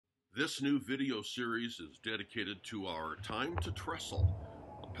This new video series is dedicated to our Time to Trestle,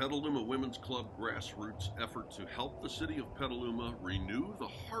 a Petaluma Women's Club grassroots effort to help the city of Petaluma renew the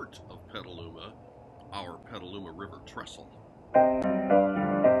heart of Petaluma, our Petaluma River Trestle.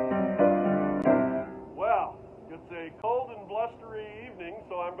 Well, it's a cold and blustery evening,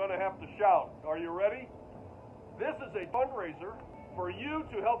 so I'm going to have to shout. Are you ready? This is a fundraiser for you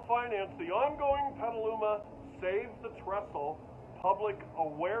to help finance the ongoing Petaluma Save the Trestle public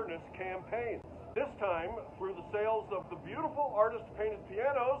awareness campaign. This time through the sales of the beautiful artist-painted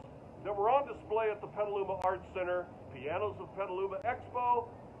pianos that were on display at the Petaluma Arts Center, Pianos of Petaluma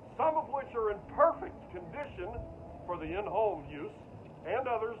Expo, some of which are in perfect condition for the in-home use, and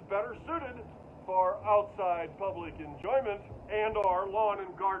others better suited for outside public enjoyment, and our lawn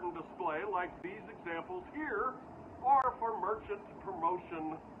and garden display like these examples here are for merchant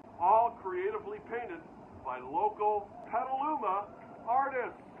promotion, all creatively painted by local Petaluma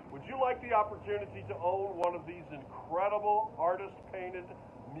artists. Would you like the opportunity to own one of these incredible artist-painted,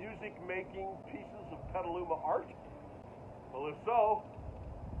 music-making pieces of Petaluma art? Well, if so,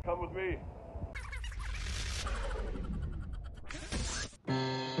 come with me.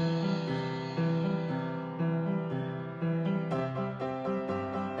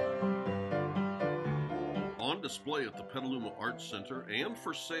 On display at the Petaluma Arts Center and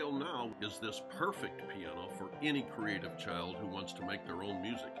for sale now is this perfect piano for any creative child who wants to make their own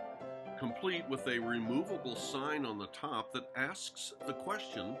music, complete with a removable sign on the top that asks the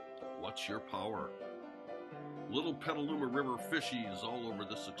question, "What's your power?" Little Petaluma River fishies all over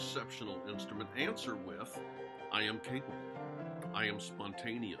this exceptional instrument answer with, "I am capable, I am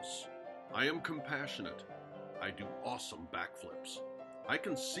spontaneous, I am compassionate, I do awesome backflips, I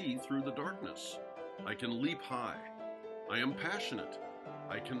can see through the darkness, I can leap high, I am passionate,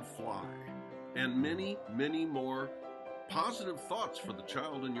 I can fly," and many, many more positive thoughts for the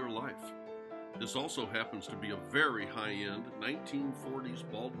child in your life. This also happens to be a very high-end 1940s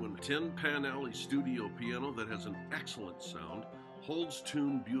Baldwin Tin Pan Alley studio piano that has an excellent sound, holds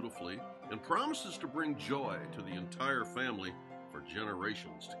tune beautifully, and promises to bring joy to the entire family for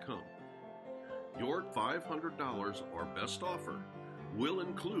generations to come. Your $500 or best offer will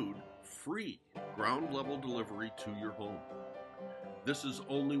include free ground level delivery to your home. This is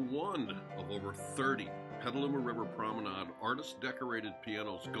only one of over 30 Petaluma River Promenade artist decorated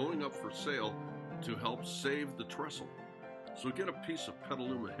pianos going up for sale to help save the trestle. So get a piece of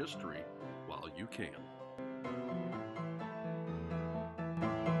Petaluma history while you can.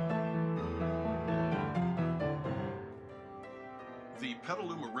 The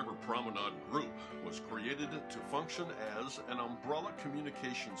Petaluma River Promenade Group was created to function as an umbrella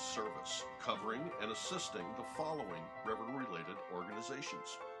communications service covering and assisting the following river-related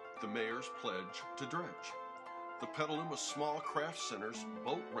organizations: the Mayor's Pledge to Dredge, the Petaluma Small Craft Center's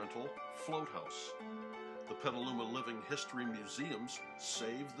Boat Rental Float House, the Petaluma Living History Museum's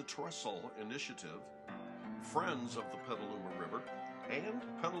Save the Trestle Initiative, Friends of the Petaluma River, and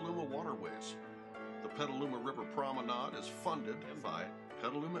Petaluma Waterways. The Petaluma River Promenade is funded by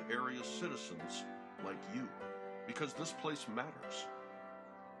Petaluma area citizens like you, because this place matters.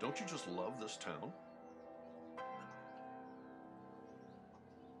 Don't you just love this town?